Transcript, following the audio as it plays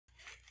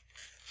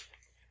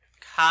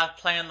path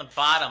playing on the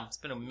bottom. It's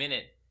been a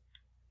minute.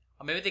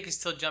 Oh, maybe they can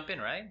still jump in,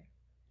 right?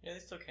 Yeah, they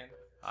still can.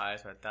 Alright,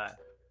 that's what I thought.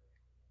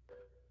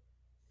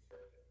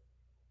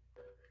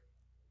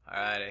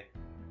 Alrighty.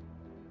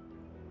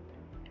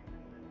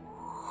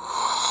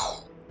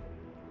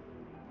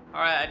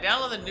 Alright, I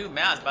downloaded the new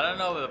maps, but I don't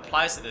know if it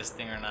applies to this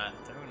thing or not.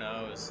 Who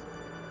knows?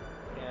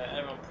 Yeah,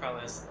 everyone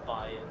probably has to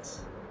buy it.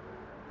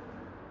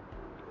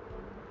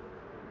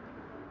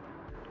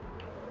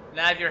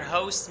 Now if you're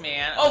host,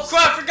 man. Oh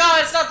crap, I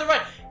forgot, it's not the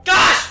right.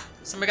 Gosh!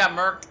 Somebody got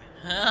murked.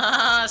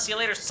 See you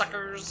later,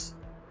 suckers.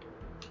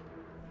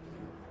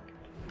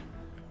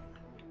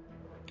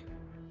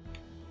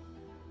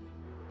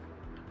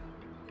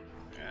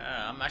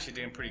 Yeah, I'm actually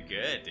doing pretty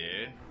good,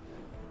 dude.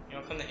 You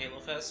wanna come to Halo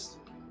Fest?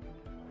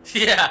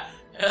 Yeah,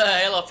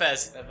 Halo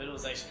Fest. That video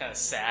was actually kind of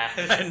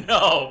sad. I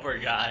know, poor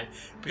guy.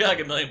 Be like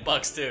 $1 million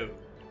too.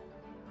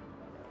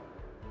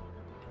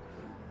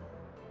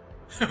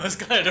 It was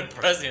kind of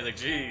depressing. I was like,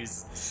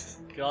 jeez.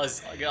 Get all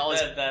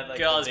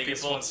these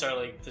people. Start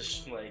like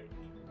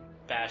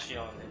bashing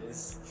on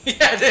his.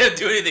 Yeah, they didn't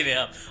do anything to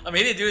him. I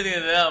mean, he didn't do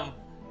anything to them.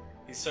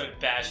 He started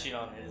bashing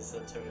on his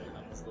tournament,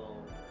 on his little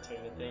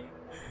tournament thing.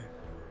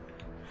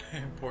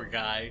 Poor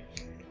guy.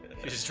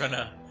 He's just trying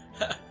to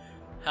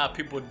have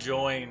people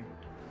join.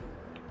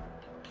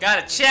 Got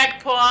a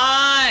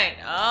checkpoint!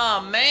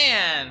 Oh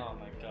man! Oh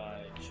my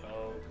god, it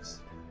chokes.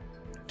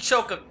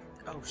 Choke a.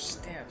 Oh,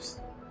 steps.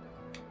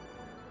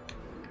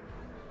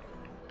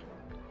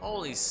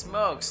 Holy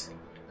smokes.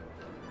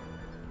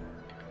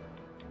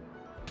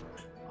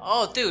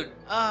 Oh, dude.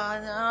 Oh,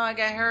 no, I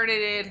got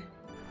hurted.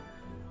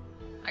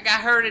 I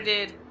got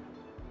hurted.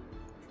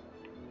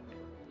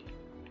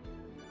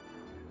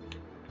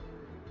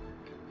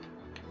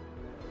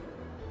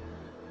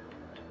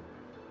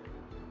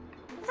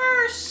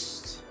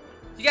 First!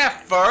 You got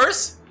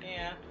first?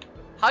 Yeah.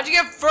 How'd you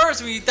get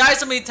first when you died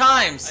so many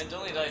times? I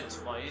only died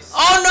twice.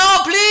 Oh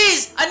no,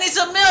 please! I need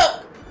some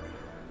milk!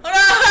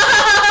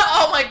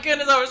 Oh my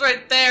goodness, I was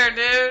right there,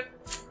 dude.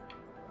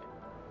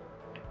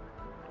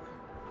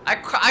 I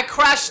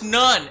crashed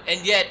none,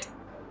 and yet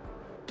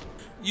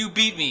you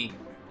beat me.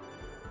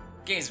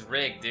 Game's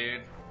rigged,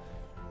 dude.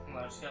 No,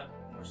 I just got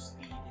more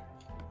speed.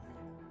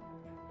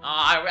 Oh,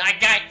 I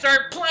got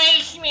third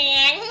place,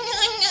 man.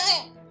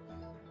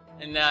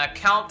 And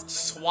Count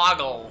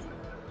Swoggle.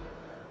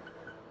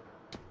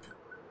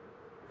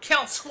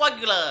 Count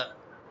Swoggle.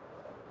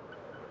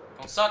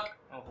 Don't suck.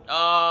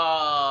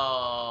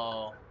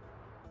 Oh.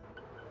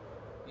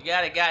 You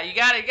got it. Hey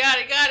guys,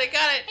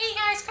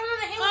 come on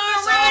the hill.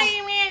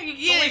 Alright, man.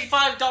 It's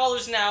only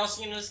 $5 now,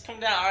 so you know, just come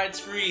down. Alright, it's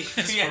free.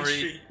 It's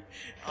free.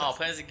 Oh,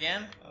 play this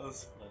again? That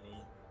was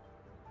funny.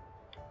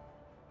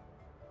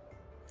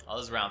 Oh,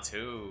 this is round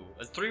 2.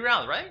 It's 3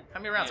 rounds, right? How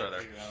many rounds Yeah, are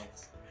there? 3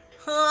 rounds.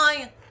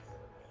 Hi.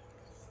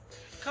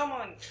 Come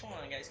on,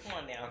 guys, come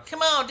on down.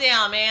 Come on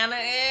down, man.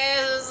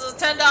 It's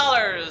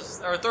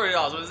 $10 or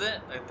 $30. What is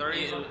it? Like 30?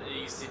 It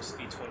used to just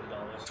be $20.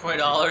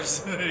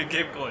 $20. It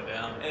kept going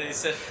down. And they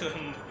said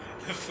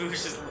the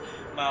food's just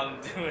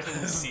Mountain Dew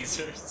and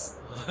Caesars.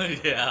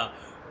 Yeah.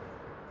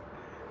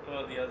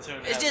 Well, the other turn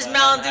It's had, just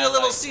Mountain Dew, had,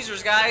 Little like,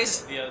 Caesars,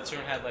 guys. The other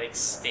turn had like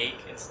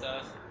steak and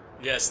stuff.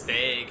 Yeah,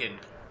 steak and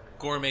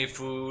gourmet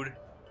food.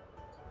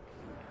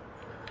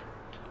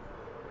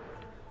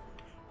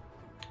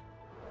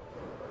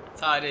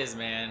 That's how it is,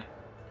 man.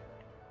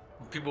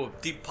 People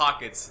with deep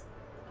pockets.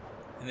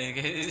 And then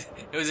it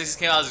just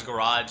came out of his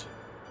garage.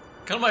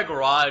 Come to my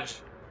garage.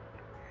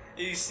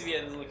 It used to be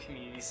at a little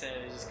community center.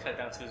 They just cut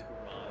down to his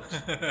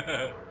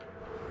garage.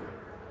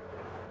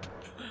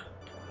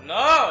 No,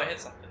 I hit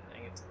something.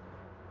 Dang it.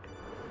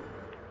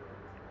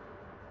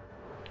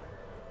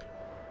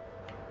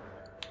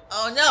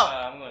 Oh no!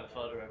 I'm going to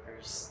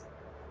Fuddruckers.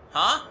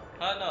 Huh?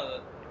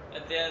 No.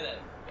 At the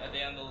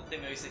end of the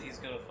thing, he said he's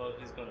going to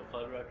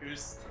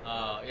Fuddruckers.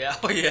 Oh yeah.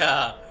 Oh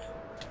yeah.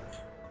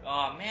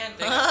 Oh man,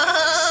 they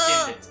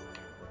skinned it.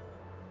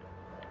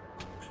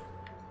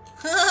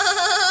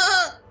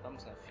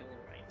 Thumb's not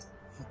feeling right.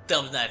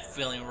 Thumb's not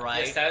feeling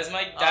right. Yes, that is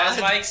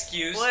my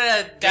excuse.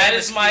 That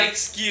is my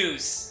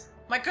excuse.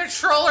 My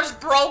controller's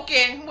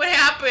broken. What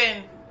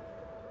happened?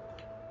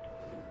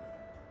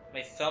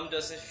 My thumb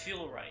doesn't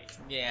feel right.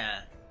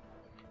 Yeah.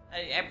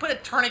 I put a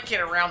tourniquet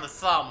around the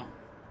thumb.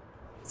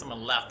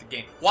 Someone left the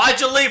game.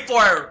 Why'd you leave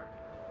for her?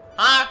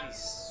 Huh? He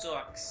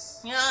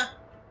sucks. Yeah.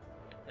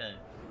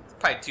 It's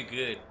probably too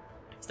good.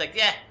 It's like,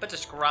 yeah, bunch of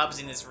scrubs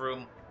in this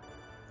room.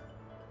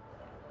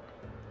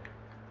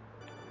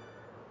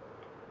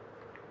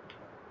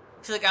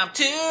 She's like, I'm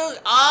too.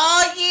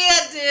 Oh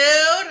yeah,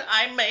 dude!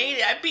 I made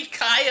it. I beat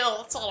Kyle.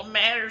 That's all that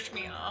matters to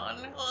me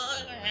on. Like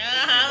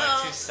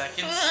 2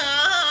 seconds.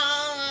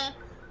 Oh,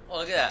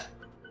 look at that.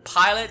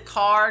 Pilot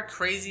car,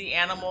 crazy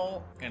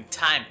animal, and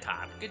time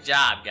cop. Good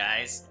job,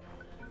 guys.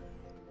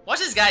 Watch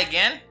this guy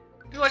again.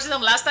 You watched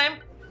him last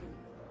time?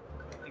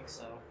 I think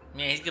so.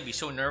 Man, he's gonna be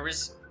so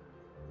nervous.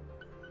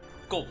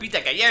 Go beat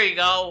that guy. There you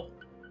go.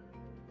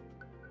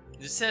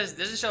 This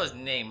doesn't show his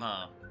name,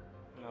 huh?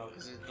 No,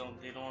 because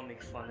they don't want to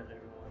make fun of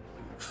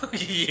everyone.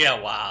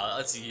 Yeah, wow,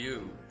 that's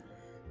you.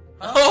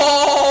 Huh?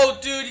 Oh,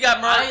 dude, you got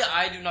murked.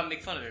 I do not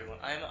make fun of everyone.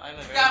 I'm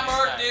a very You got nice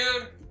murked, guy.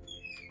 dude.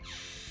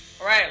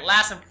 Alright,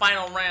 last and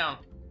final round.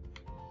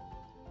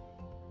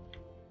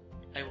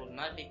 I will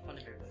not make fun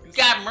of everyone. You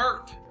got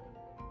murked.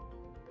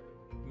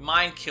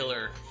 Mind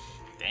killer.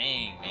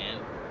 Dang,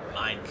 man.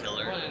 Mind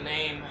killer. What a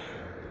name.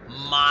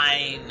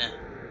 Mine.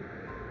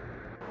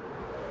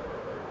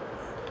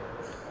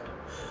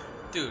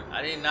 Dude,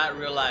 I did not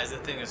realize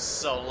that thing is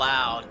so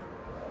loud.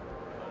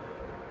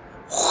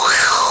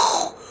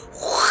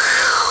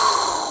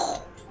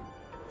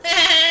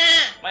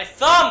 My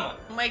thumb!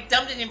 My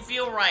thumb didn't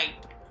feel right.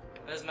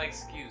 That's my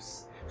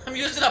excuse. I'm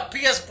using a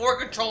PS4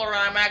 controller and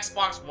I'm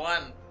Xbox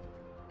One.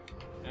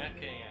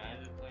 Okay, yeah, I've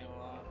been playing a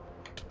lot.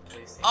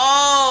 PlayStation.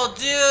 Oh,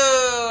 dude!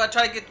 I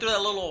tried to get through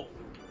that little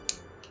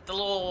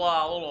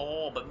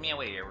hole, but man,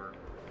 whatever.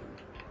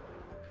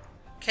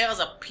 Kale's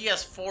a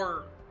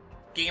PS4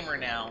 gamer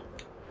now,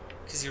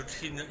 because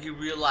he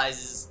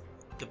realizes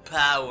the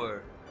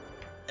power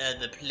of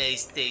the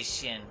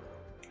PlayStation.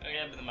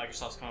 Okay, but the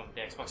Microsoft's coming up with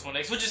the Xbox One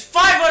X, which is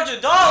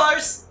 $500!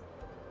 $500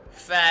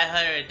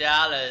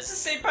 It's the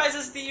same price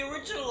as the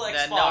original Xbox.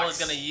 that no one's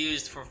gonna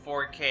use for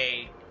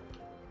 4K.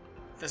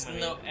 There's I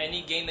mean, no,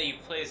 any game that you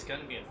play is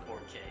gonna be in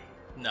 4K.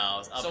 no,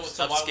 it's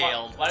So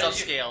upscaled. why It's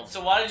did you- upscaled.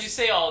 So why did you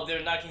say, oh,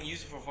 they're not gonna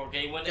use it for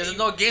 4K? When There's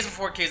no games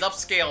for 4K. It's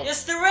upscaled.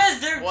 Yes, there is.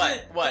 They're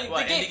What? the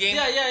What? game- Indie games?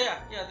 Yeah.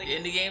 The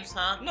indie games,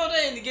 huh? No, the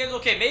indie games.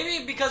 Okay,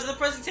 maybe because of the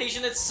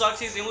presentation, it sucks.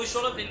 He's only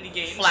showed up indie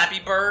games. Flappy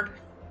Bird.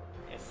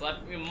 Yeah,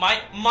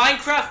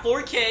 Minecraft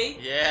 4K.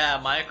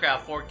 Yeah,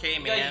 Minecraft 4K,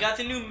 man. You got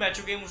the new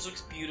Metro game, which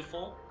looks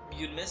beautiful.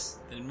 Beautimous.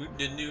 The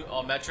new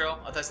Metro.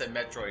 I thought I said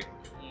Metroid.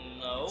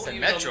 No. Said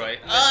even though Metroid.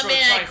 Metroid Oh,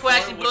 man, Prime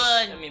Crash 4, and which-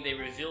 Bud. I mean, they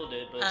revealed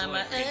it, but it's only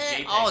a freaking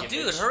JPEG Oh, image.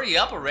 dude, hurry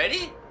up already!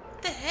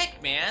 What the heck,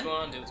 What's man? going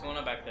on, dude? What's going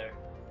on back there?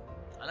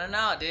 I don't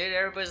know, dude.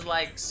 Everybody's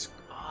like,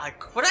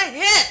 what I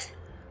hit?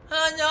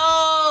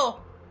 Oh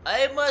no!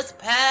 I must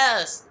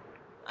pass.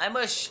 I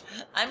must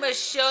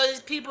show these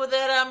people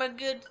that I'm a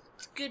good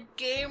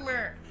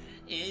gamer.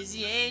 Is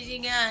the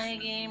Asian guy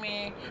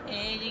gamer?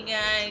 Asian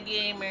guy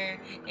gamer?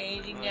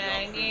 Asian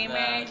guy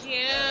gamer?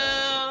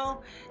 You?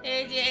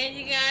 Is the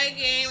Asian guy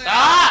gamer?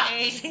 Stop!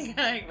 Asian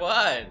guy.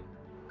 What?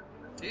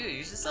 Dude,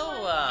 you're just so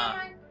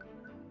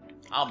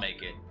I'll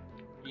make it.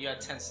 You got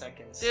 10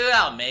 seconds. Dude,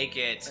 I'll make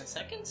it. 10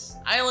 seconds?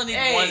 I only need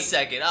 8, 1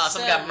 second. Oh,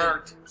 someone got 7,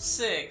 murked.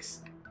 6,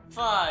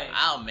 5,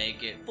 I'll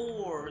make it.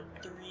 4,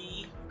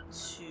 3,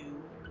 2,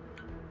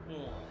 1.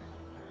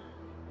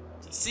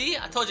 See?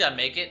 I told you I'd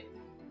make it.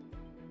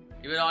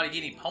 Even though I didn't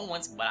get any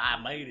points, but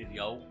I made it,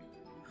 yo.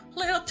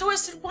 Little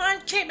Twisted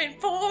One came in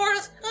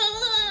fourth.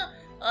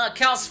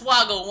 Count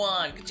Swaggle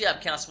won. Good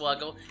job, Count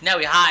Swaggle. Now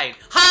we hide.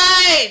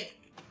 Hide!